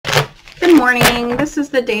Good morning. This is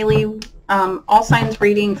the daily all signs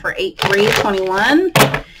reading for 8/3/21.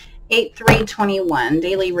 8/3/21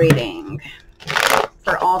 daily reading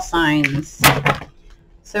for all signs.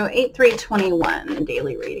 So 8/3/21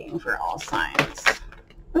 daily reading for all signs.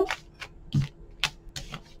 Oh.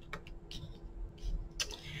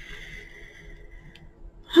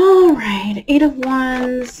 All right, 8 of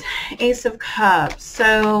Wands, Ace of Cups.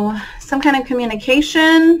 So some kind of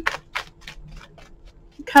communication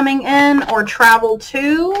coming in or travel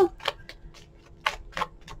to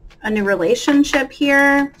a new relationship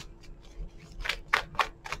here.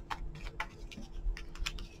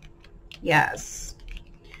 Yes.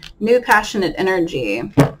 New passionate energy.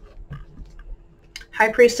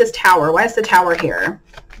 High Priestess Tower. Why is the Tower here?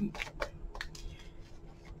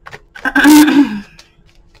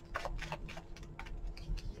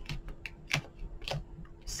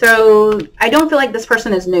 So I don't feel like this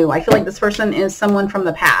person is new. I feel like this person is someone from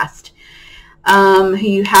the past who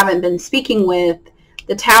you haven't been speaking with.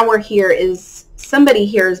 The Tower here is somebody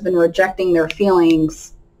here has been rejecting their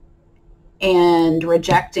feelings and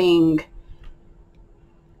rejecting,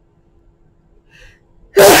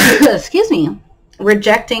 excuse me,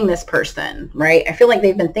 rejecting this person, right? I feel like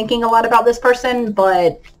they've been thinking a lot about this person,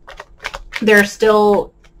 but they're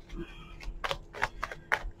still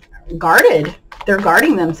guarded. They're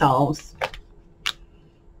guarding themselves.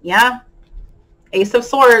 Yeah. Ace of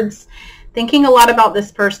Swords. Thinking a lot about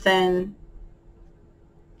this person.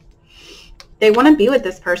 They want to be with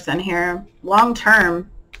this person here long term,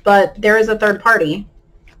 but there is a third party.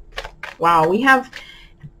 Wow. We have,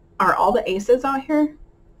 are all the aces out here?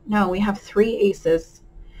 No, we have 3 aces.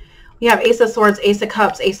 We have Ace of Swords, Ace of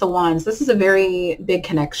Cups, Ace of Wands. This is a very big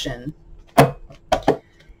connection.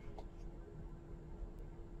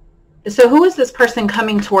 So who is this person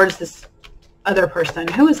coming towards this other person?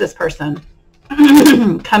 Who is this person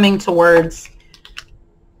coming towards?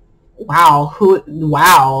 Wow. Who?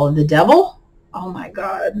 Wow. The devil? Oh my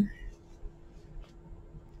God.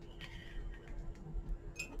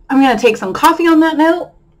 I'm going to take some coffee on that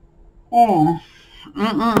note.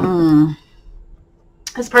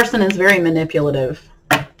 This person is very manipulative.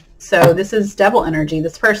 So this is devil energy.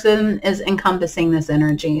 This person is encompassing this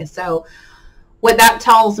energy. So what that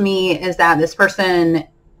tells me is that this person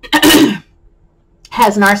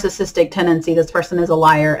has narcissistic tendency. This person is a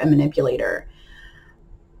liar and manipulator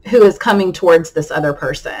who is coming towards this other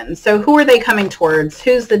person. So who are they coming towards?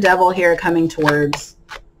 Who's the devil here coming towards?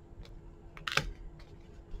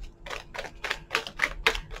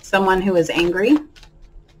 Someone who is angry.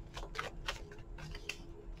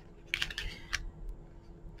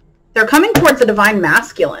 They're coming towards a divine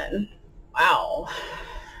masculine. Wow.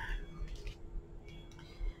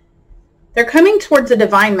 They're coming towards a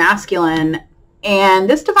divine masculine, and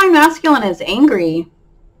this divine masculine is angry.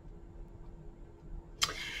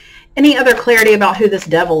 Any other clarity about who this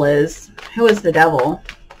devil is? Who is the devil?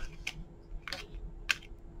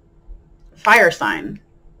 Fire sign.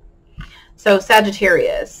 So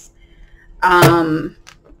Sagittarius.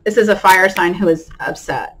 This is a fire sign who is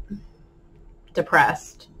upset,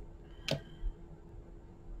 depressed.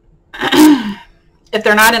 If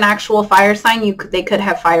they're not an actual fire sign, they could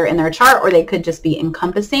have fire in their chart, or they could just be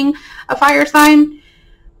encompassing a fire sign.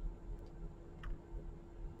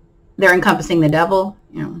 They're encompassing the devil.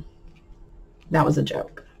 You know, that was a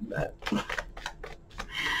joke. But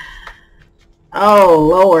oh,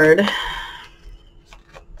 Lord.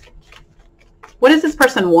 What does this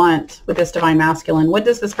person want with this divine masculine? What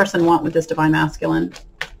does this person want with this divine masculine?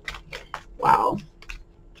 Wow.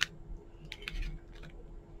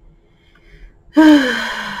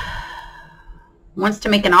 Wants to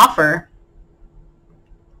make an offer.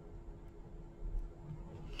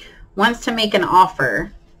 Wants to make an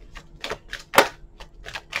offer.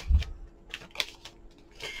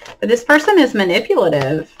 But this person is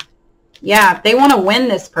manipulative. Yeah, they want to win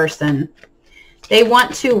this person. They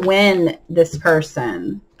want to win this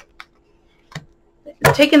person.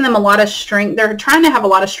 It's taking them a lot of strength. They're trying to have a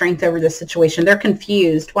lot of strength over this situation. They're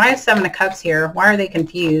confused. Why is 7 of Cups here? Why are they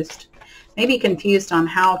confused? Maybe confused on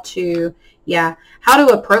how to, yeah, how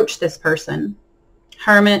to approach this person.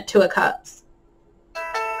 Hermit, 2 of Cups.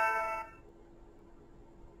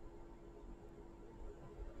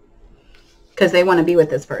 Because they want to be with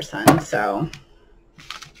this person. So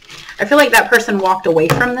I feel like that person walked away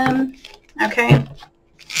from them. Okay.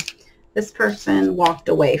 This person walked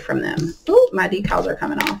away from them. Ooh, my decals are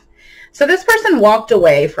coming off. So this person walked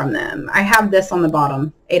away from them. I have this on the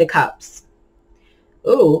bottom, 8 of Cups.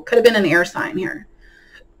 Ooh, could have been an air sign here.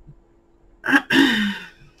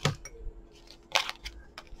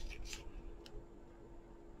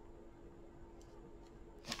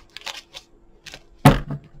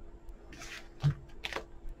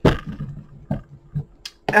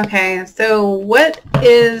 Okay, so what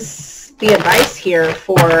is the advice here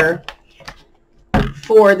for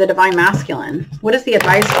the Divine Masculine? What is the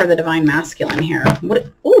advice for the Divine Masculine here?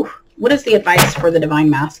 What is the advice for the Divine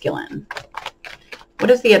Masculine? What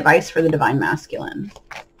is the advice for the Divine Masculine?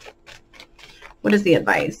 What is the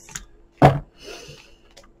advice?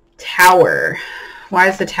 Tower. Why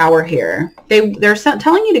is the Tower here? They're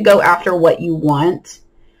telling you to go after what you want.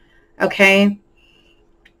 Okay.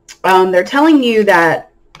 They're telling you that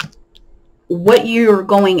what you're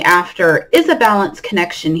going after is a balanced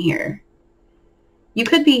connection here. You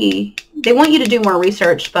could be, they want you to do more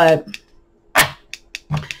research, but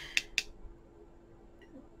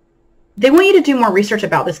they want you to do more research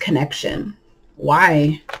about this connection.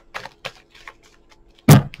 Why?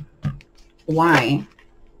 Why?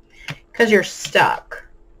 Because you're stuck.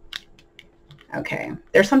 Okay.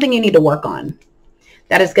 There's something you need to work on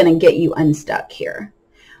that is going to get you unstuck here.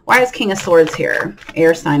 Why is King of Swords here?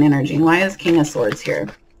 Air sign energy. Why is King of Swords here?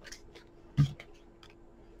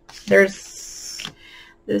 There's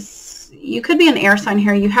this, you could be an air sign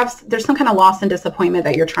here. There's some kind of loss and disappointment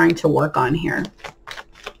that you're trying to work on here.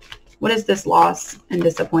 What is this loss and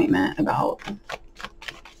disappointment about?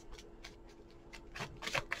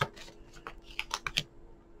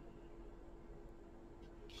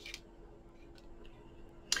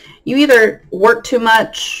 You either work too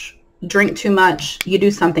much, drink too much, you do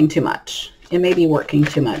something too much. It may be working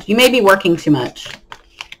too much. You may be working too much.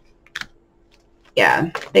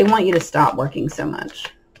 Yeah, they want you to stop working so much.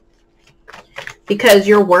 Because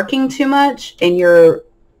you're working too much and you're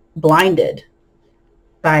blinded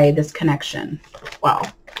by this connection. Wow.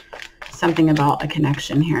 Something about a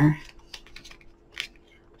connection here.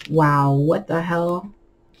 Wow, what the hell?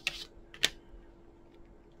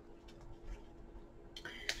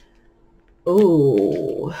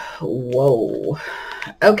 Ooh, whoa.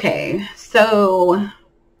 Okay, so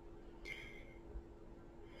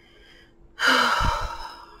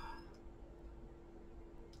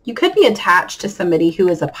you could be attached to somebody who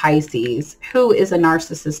is a Pisces, who is a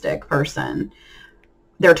narcissistic person.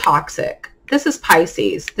 They're toxic. This is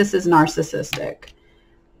Pisces. This is narcissistic.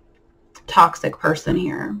 Toxic person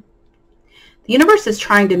here. The universe is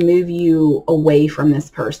trying to move you away from this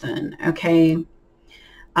person, okay?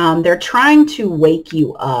 They're trying to wake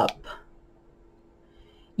you up.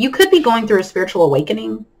 You could be going through a spiritual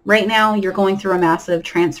awakening right now. You're going through a massive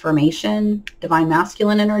transformation, Divine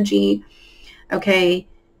Masculine energy, okay?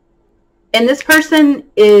 And this person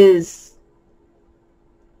is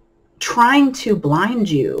trying to blind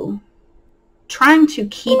you, trying to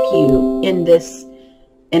keep you in this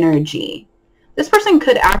energy. This person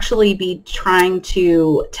could actually be trying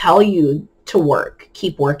to tell you to work,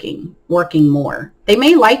 keep working, working more. They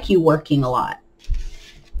may like you working a lot.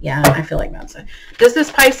 Yeah, I feel like that's it. Does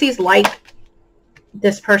this Pisces like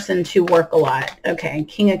this person to work a lot? Okay,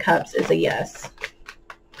 King of Cups is a yes.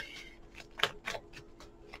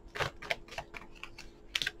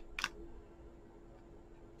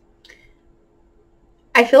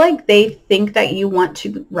 I feel like they think that you want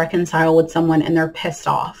to reconcile with someone and they're pissed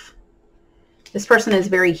off. This person is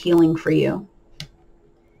very healing for you.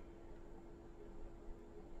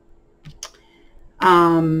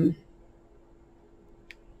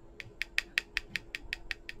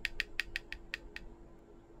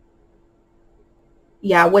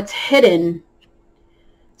 Yeah, what's hidden.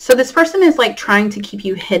 So this person is like trying to keep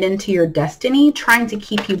you hidden to your destiny, trying to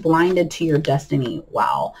keep you blinded to your destiny.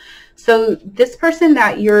 Wow. So this person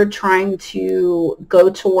that you're trying to go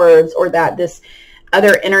towards, or that this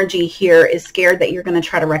other energy here is scared that you're going to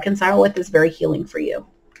try to reconcile with, is very healing for you.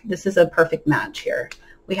 This is a perfect match here.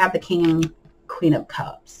 We have the King and Queen of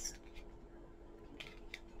Cups.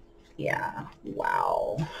 Yeah.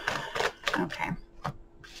 Wow. Okay.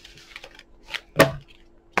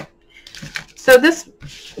 So this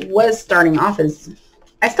was starting off as,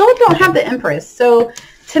 I still don't have the Empress. So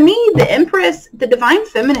to me, the Empress, the Divine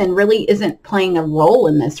Feminine really isn't playing a role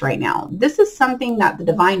in this right now. This is something that the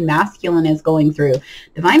Divine Masculine is going through.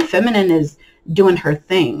 Divine Feminine is doing her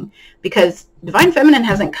thing, because Divine Feminine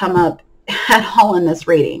hasn't come up at all in this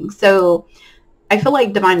reading. So I feel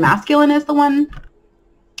like Divine Masculine is the one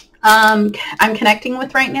I'm connecting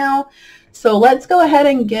with right now. So let's go ahead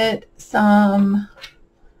and get some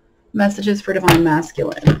messages for Divine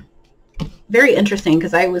Masculine. Very interesting,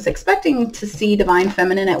 because I was expecting to see Divine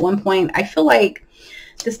Feminine at one point. I feel like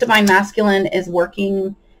this Divine Masculine is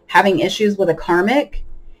having issues with a karmic,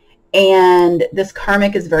 and this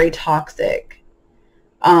karmic is very toxic.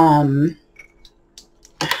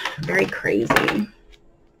 Very crazy.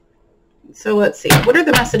 So let's see. What are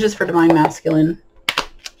the messages for Divine Masculine?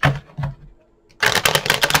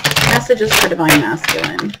 Messages for Divine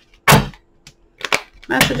Masculine.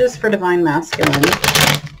 Messages for Divine Masculine.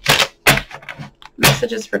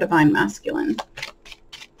 Messages for Divine Masculine.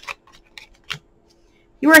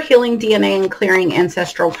 You are healing DNA and clearing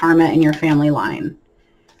ancestral karma in your family line.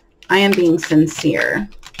 I am being sincere.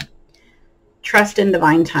 Trust in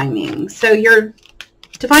divine timing. So your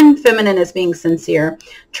Divine Feminine is being sincere.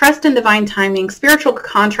 Trust in divine timing. Spiritual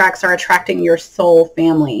contracts are attracting your soul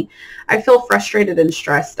family. I feel frustrated and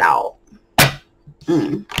stressed out.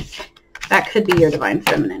 That could be your Divine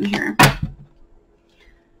Feminine here.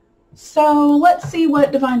 So let's see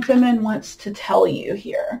what Divine Feminine wants to tell you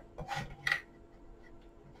here.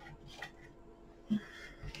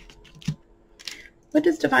 What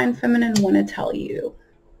does Divine Feminine want to tell you?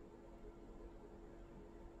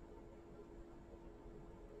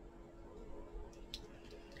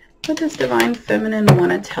 What does Divine Feminine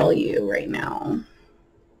want to tell you right now?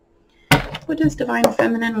 What does Divine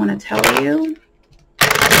Feminine want to tell you?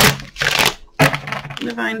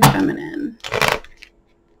 Divine Feminine.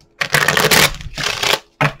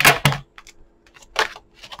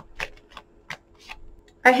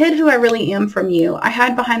 I hid who I really am from you. I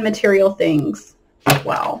hide behind material things.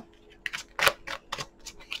 Wow.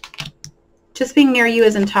 Just being near you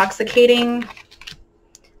is intoxicating.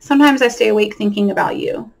 Sometimes I stay awake thinking about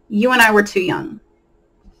you. You and I were too young.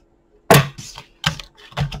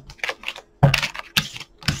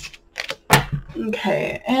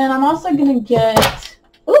 Okay, and I'm also going to get,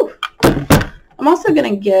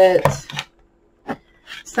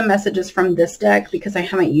 some messages from this deck because I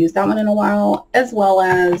haven't used that one in a while, as well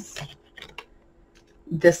as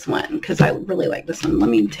this one because I really like this one. Let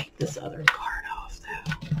me take this other card off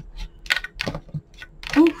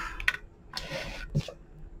though. Oof.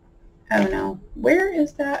 Oh no, where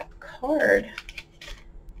is that card?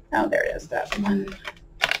 Oh, there it is, that one.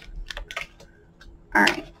 All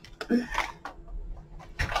right.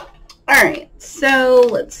 All right, so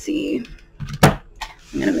let's see. I'm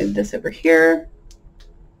gonna move this over here.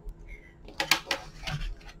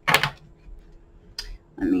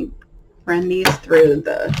 Let me run these through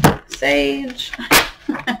the sage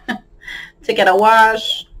to get a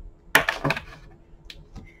wash.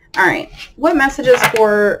 All right, what messages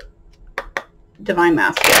for Divine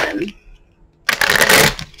Masculine?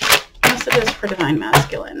 Messages for Divine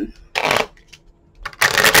Masculine.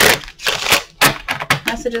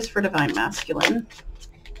 Messages for Divine Masculine.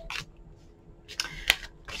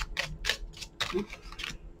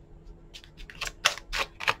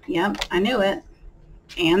 Yep, I knew it.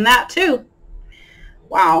 And that too.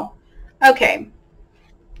 Wow. Okay.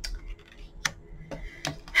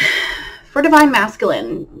 For Divine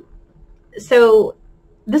Masculine. So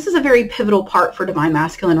this is a very pivotal part for Divine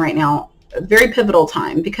Masculine right now. A very pivotal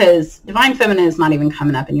time because Divine Feminine is not even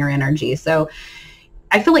coming up in your energy. So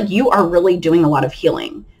I feel like you are really doing a lot of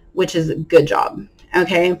healing, which is a good job.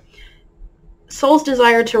 Okay. Soul's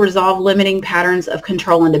desire to resolve limiting patterns of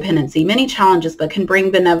control and dependency. Many challenges, but can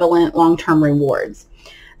bring benevolent long-term rewards.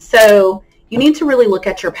 So you need to really look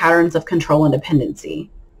at your patterns of control and dependency.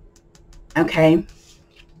 Okay.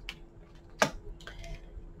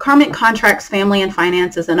 Karmic contracts, family and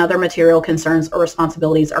finances, and other material concerns or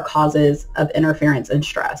responsibilities are causes of interference and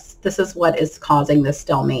stress. This is what is causing this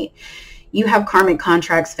stalemate. You have karmic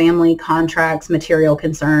contracts, family contracts, material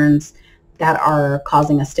concerns that are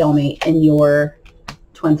causing a stalemate in your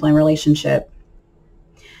twin flame relationship.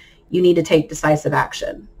 You need to take decisive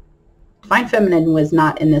action. Divine Feminine was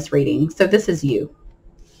not in this reading, so this is you.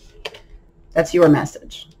 That's your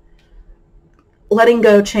message. Letting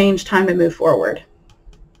go, change, time to move forward.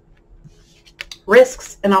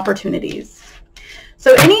 Risks and opportunities.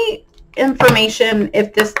 So any information,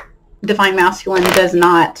 if this Divine Masculine does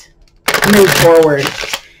not move forward,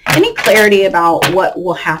 any clarity about what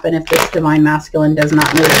will happen if this Divine Masculine does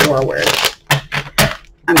not move forward?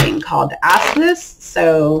 I'm being called to ask this.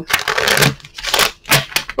 So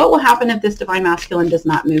what will happen if this Divine Masculine does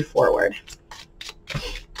not move forward?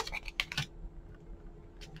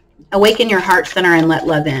 Awaken your heart center and let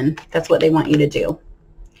love in. That's what they want you to do.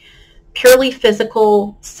 Purely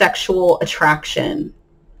physical, sexual attraction.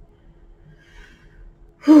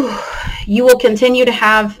 You will continue to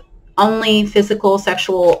have only physical,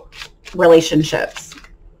 sexual relationships.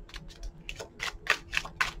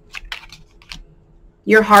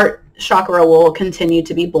 Your heart chakra will continue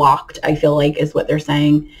to be blocked, I feel like, is what they're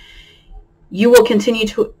saying. You will continue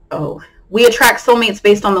to, we attract soulmates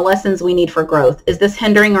based on the lessons we need for growth. Is this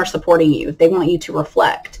hindering or supporting you? They want you to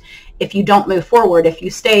reflect. If you don't move forward, if you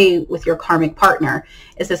stay with your karmic partner,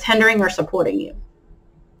 is this hindering or supporting you?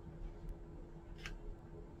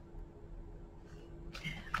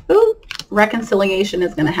 Ooh, Reconciliation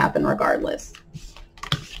is going to happen regardless.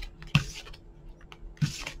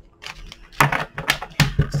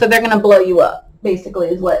 So they're going to blow you up, basically,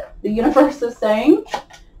 is what the universe is saying.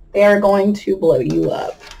 They are going to blow you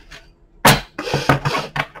up.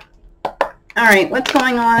 All right, what's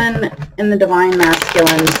going on in the Divine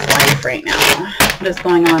Masculine's life right now? What is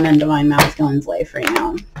going on in Divine Masculine's life right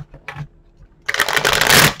now?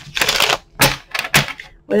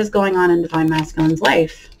 What is going on in Divine Masculine's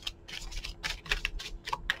life?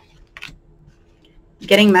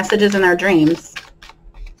 Getting messages in their dreams.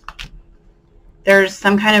 There's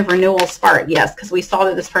some kind of renewal spark. Yes, because we saw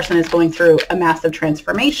that this person is going through a massive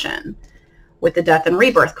transformation with the Death and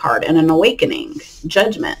Rebirth card and an awakening,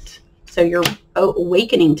 judgment. So you're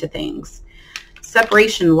awakening to things.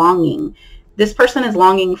 Separation, longing. This person is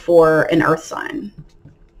longing for an earth sign.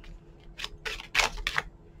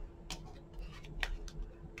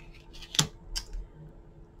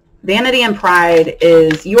 Vanity and pride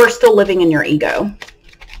is you are still living in your ego.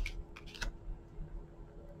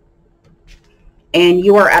 And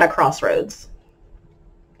you are at a crossroads.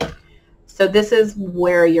 So this is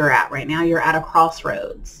where you're at right now. You're at a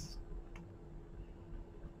crossroads.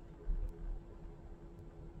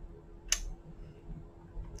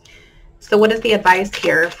 So what is the advice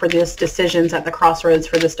here for this decisions at the crossroads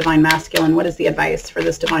for this Divine Masculine? What is the advice for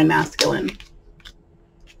this Divine Masculine?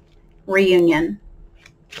 Reunion.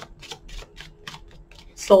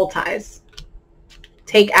 Soul ties.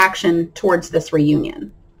 Take action towards this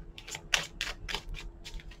reunion.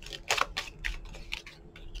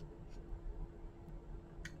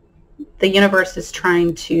 The universe is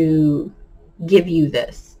trying to give you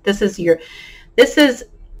this. This is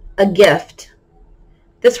a gift.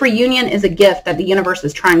 This reunion is a gift that the universe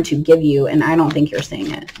is trying to give you, and I don't think you're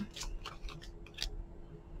seeing it.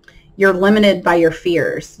 You're limited by your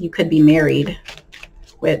fears. You could be married,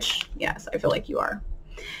 which, yes, I feel like you are.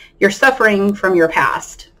 You're suffering from your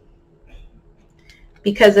past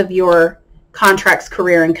because of your contracts,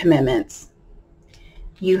 career, and commitments.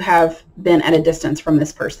 You have been at a distance from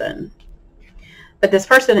this person. But this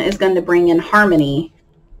person is going to bring in harmony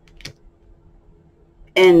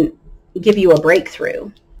and give you a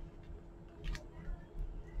breakthrough.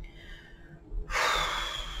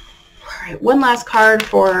 All right, one last card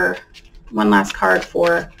for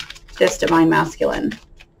this Divine Masculine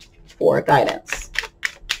for guidance.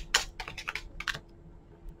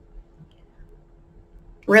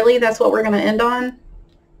 Really? That's what we're going to end on?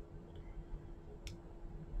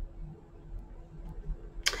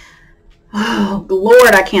 Oh,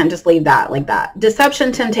 Lord, I can't just leave that like that.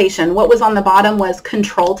 Deception, temptation. What was on the bottom was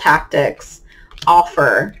control tactics,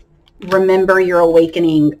 offer, remember your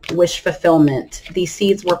awakening, wish fulfillment. These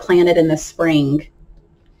seeds were planted in the spring.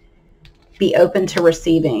 Be open to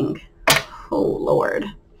receiving. Oh, Lord.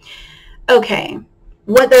 Okay.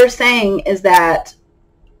 What they're saying is that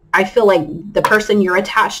I feel like the person you're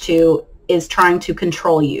attached to is trying to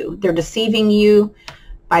control you. They're deceiving you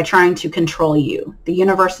by trying to control you. The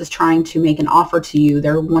universe is trying to make an offer to you.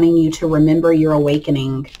 They're wanting you to remember your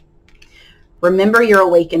awakening. Remember your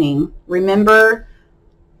awakening. Remember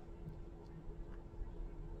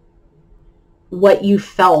what you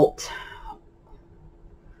felt.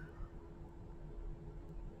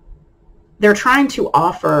 They're trying to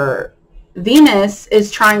offer, Venus is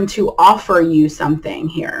trying to offer you something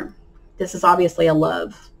here. This is obviously a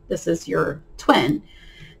love. This is your twin.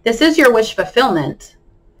 This is your wish fulfillment.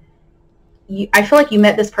 I feel like you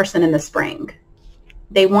met this person in the spring.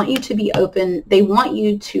 They want you to be open. They want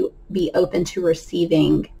you to be open to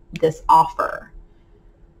receiving this offer.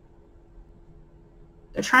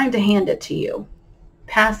 They're trying to hand it to you,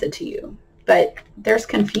 pass it to you, but there's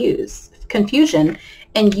confusion,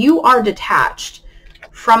 and you are detached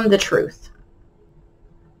from the truth.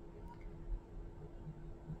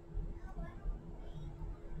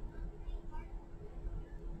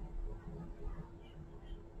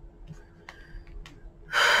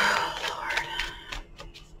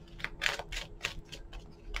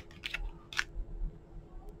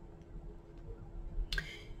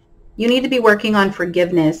 You need to be working on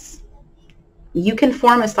forgiveness. You can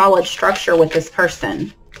form a solid structure with this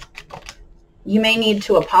person. You may need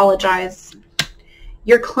to apologize.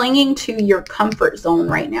 You're clinging to your comfort zone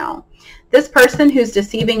right now. This person who's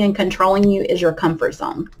deceiving and controlling you is your comfort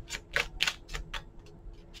zone.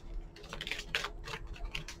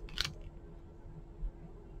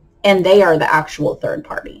 And they are the actual third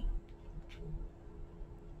party.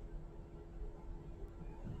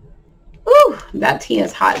 Ooh, that tea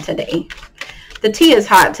is hot today. The tea is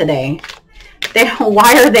hot today.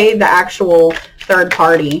 Why are they the actual third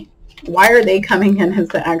party? Why are they coming in as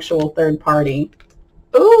the actual third party?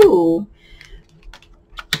 Ooh,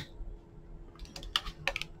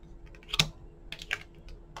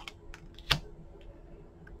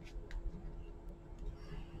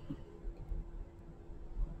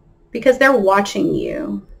 because they're watching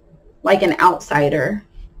you like an outsider,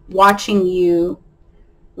 watching you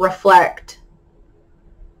reflect.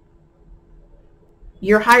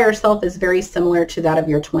 Your higher self is very similar to that of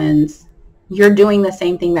your twins. You're doing the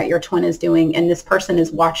same thing that your twin is doing, and this person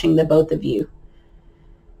is watching the both of you.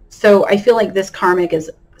 So I feel like this karmic is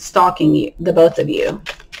stalking you, the both of you.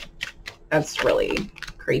 That's really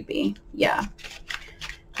creepy. Yeah.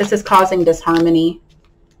 This is causing disharmony.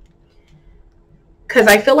 Because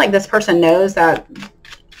I feel like this person knows that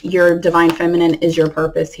your divine feminine is your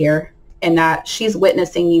purpose here, and that she's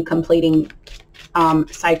witnessing you completing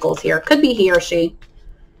cycles here. Could be he or she.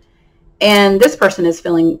 And this person is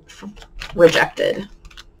feeling rejected.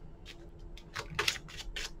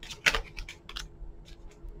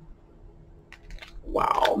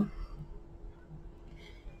 Wow.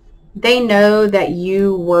 They know that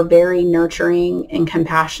you were very nurturing and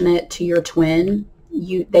compassionate to your twin.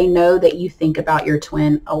 They know that you think about your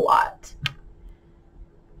twin a lot.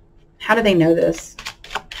 How do they know this?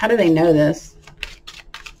 How do they know this?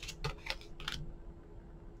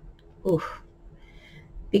 Oof.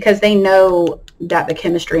 Because they know that the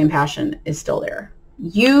chemistry and passion is still there.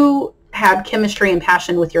 You had chemistry and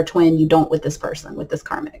passion with your twin. You don't with this person, with this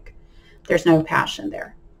karmic. There's no passion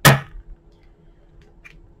there.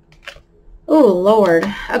 Oh, Lord.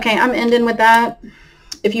 Okay, I'm ending with that.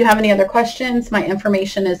 If you have any other questions, my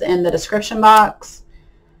information is in the description box.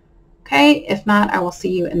 Okay, if not, I will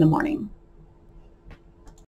see you in the morning.